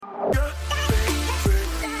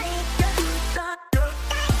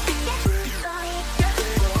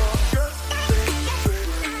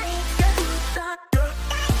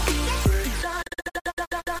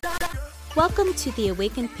Welcome to The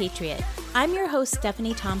Awakened Patriot. I'm your host,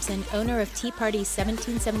 Stephanie Thompson, owner of Tea Party's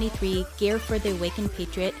 1773 Gear for the Awakened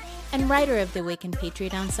Patriot and writer of The Awakened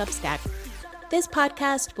Patriot on Substack. This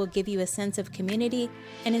podcast will give you a sense of community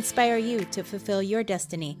and inspire you to fulfill your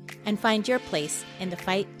destiny and find your place in the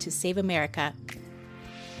fight to save America.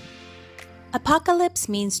 Apocalypse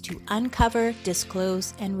means to uncover,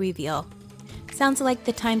 disclose, and reveal. Sounds like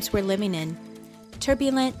the times we're living in.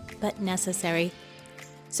 Turbulent, but necessary.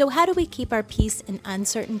 So how do we keep our peace in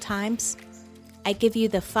uncertain times? I give you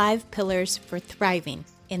the 5 pillars for thriving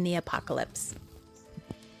in the apocalypse.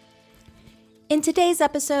 In today's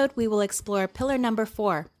episode, we will explore pillar number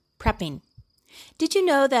 4, prepping. Did you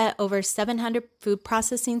know that over 700 food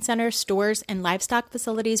processing centers, stores, and livestock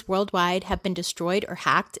facilities worldwide have been destroyed or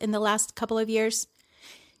hacked in the last couple of years?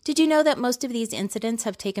 Did you know that most of these incidents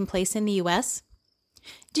have taken place in the U.S.?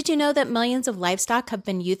 Did you know that millions of livestock have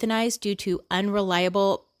been euthanized due to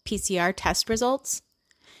unreliable PCR test results?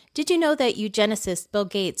 Did you know that eugenicist Bill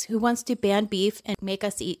Gates, who wants to ban beef and make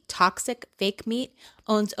us eat toxic fake meat,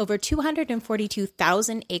 owns over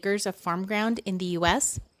 242,000 acres of farm ground in the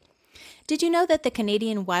U.S.? Did you know that the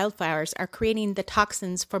Canadian wildfires are creating the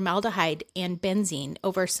toxins formaldehyde and benzene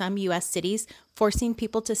over some U.S. cities, forcing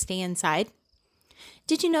people to stay inside?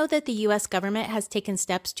 Did you know that the U.S. government has taken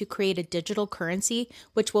steps to create a digital currency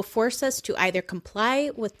which will force us to either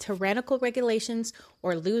comply with tyrannical regulations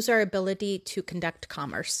or lose our ability to conduct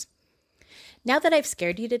commerce? Now that I've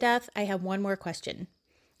scared you to death, I have one more question.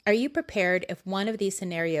 Are you prepared if one of these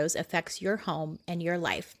scenarios affects your home and your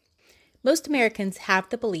life? Most Americans have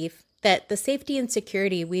the belief that the safety and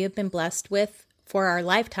security we have been blessed with for our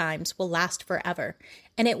lifetimes will last forever,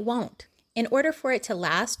 and it won't. In order for it to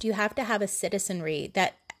last, you have to have a citizenry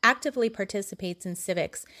that actively participates in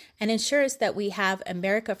civics and ensures that we have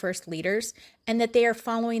America First leaders and that they are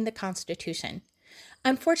following the Constitution.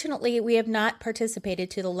 Unfortunately, we have not participated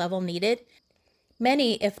to the level needed.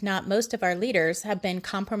 Many, if not most of our leaders have been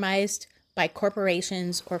compromised by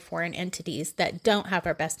corporations or foreign entities that don't have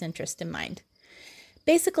our best interest in mind.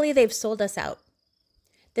 Basically, they've sold us out.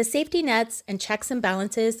 The safety nets and checks and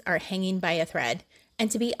balances are hanging by a thread. And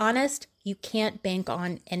to be honest, you can't bank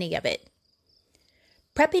on any of it.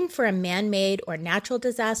 Prepping for a man-made or natural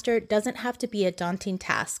disaster doesn't have to be a daunting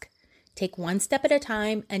task. Take one step at a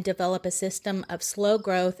time and develop a system of slow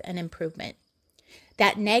growth and improvement.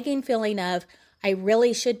 That nagging feeling of, I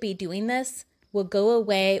really should be doing this, will go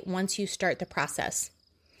away once you start the process.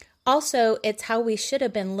 Also, it's how we should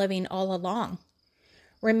have been living all along.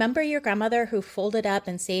 Remember your grandmother who folded up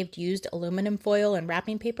and saved used aluminum foil and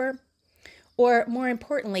wrapping paper? Or more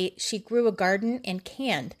importantly, she grew a garden and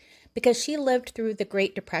canned because she lived through the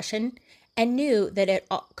Great Depression and knew that it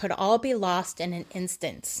could all be lost in an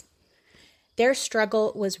instant. Their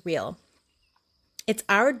struggle was real. It's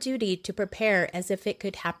our duty to prepare as if it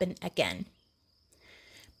could happen again.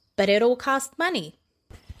 But it'll cost money.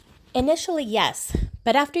 Initially, yes,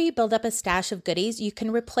 but after you build up a stash of goodies, you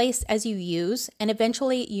can replace as you use, and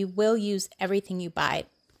eventually you will use everything you buy.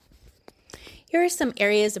 Here are some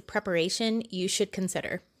areas of preparation you should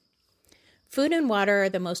consider. Food and water are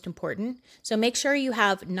the most important, so make sure you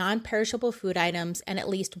have non-perishable food items and at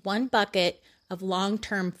least one bucket of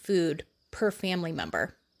long-term food per family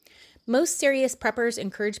member. Most serious preppers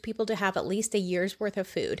encourage people to have at least a year's worth of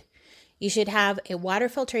food. You should have a water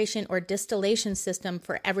filtration or distillation system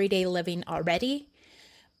for everyday living already,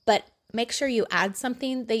 but make sure you add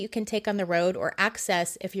something that you can take on the road or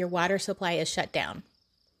access if your water supply is shut down.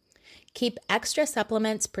 Keep extra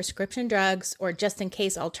supplements, prescription drugs, or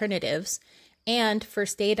just-in-case alternatives, and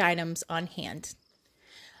first aid items on hand.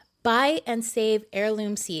 Buy and save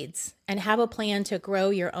heirloom seeds and have a plan to grow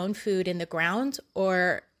your own food in the ground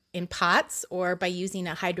or in pots or by using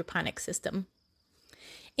a hydroponic system.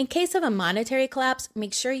 In case of a monetary collapse,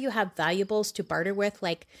 make sure you have valuables to barter with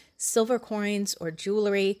like silver coins or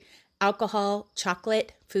jewelry, alcohol,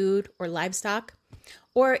 chocolate, food, or livestock.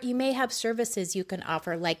 Or you may have services you can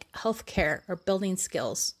offer like healthcare or building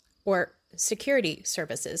skills or security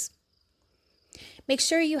services. Make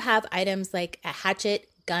sure you have items like a hatchet,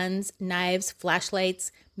 guns, knives,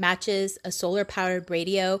 flashlights, matches, a solar-powered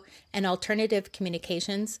radio, and alternative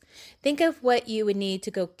communications. Think of what you would need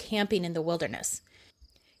to go camping in the wilderness.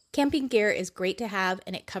 Camping gear is great to have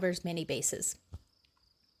and it covers many bases.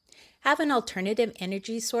 Have an alternative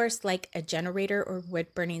energy source like a generator or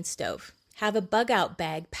wood-burning stove. Have a bug-out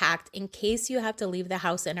bag packed in case you have to leave the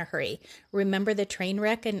house in a hurry. Remember the train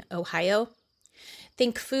wreck in Ohio?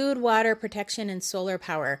 Think food, water, protection, and solar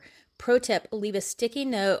power. Pro tip, leave a sticky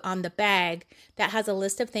note on the bag that has a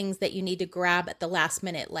list of things that you need to grab at the last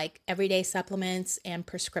minute, like everyday supplements and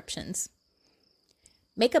prescriptions.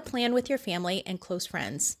 Make a plan with your family and close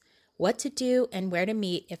friends. What to do and where to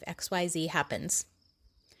meet if XYZ happens.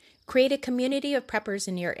 Create a community of preppers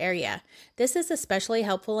in your area. This is especially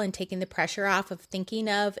helpful in taking the pressure off of thinking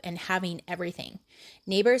of and having everything.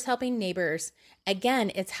 Neighbors helping neighbors.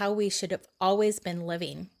 Again, it's how we should have always been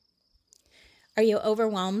living. Are you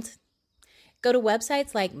overwhelmed? Go to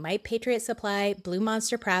websites like My Patriot Supply, Blue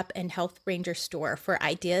Monster Prep, and Health Ranger Store for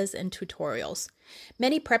ideas and tutorials.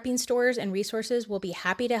 Many prepping stores and resources will be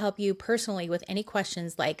happy to help you personally with any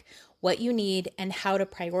questions like what you need and how to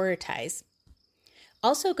prioritize.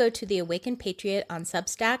 Also go to The Awakened Patriot on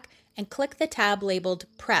Substack and click the tab labeled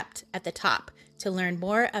Prepped at the top to learn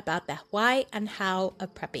more about the why and how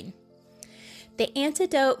of prepping. The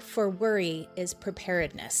antidote for worry is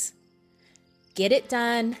preparedness. Get it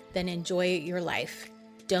done, then enjoy your life.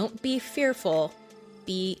 Don't be fearful,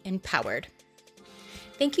 be empowered.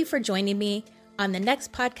 Thank you for joining me. On the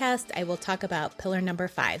next podcast, I will talk about pillar number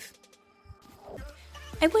 5.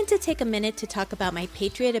 I want to take a minute to talk about my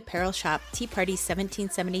Patriot apparel shop, Tea Party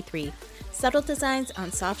 1773. Subtle designs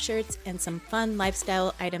on soft shirts and some fun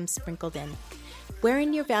lifestyle items sprinkled in.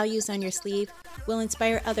 Wearing your values on your sleeve will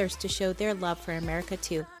inspire others to show their love for America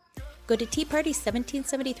too. Go to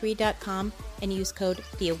teaparty1773.com and use code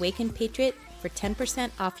TheAwakenedPatriot for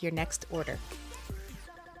 10% off your next order.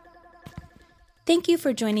 Thank you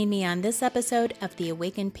for joining me on this episode of The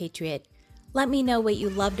Awakened Patriot. Let me know what you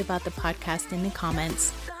loved about the podcast in the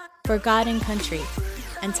comments. For God and country.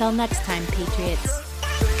 Until next time, Patriots.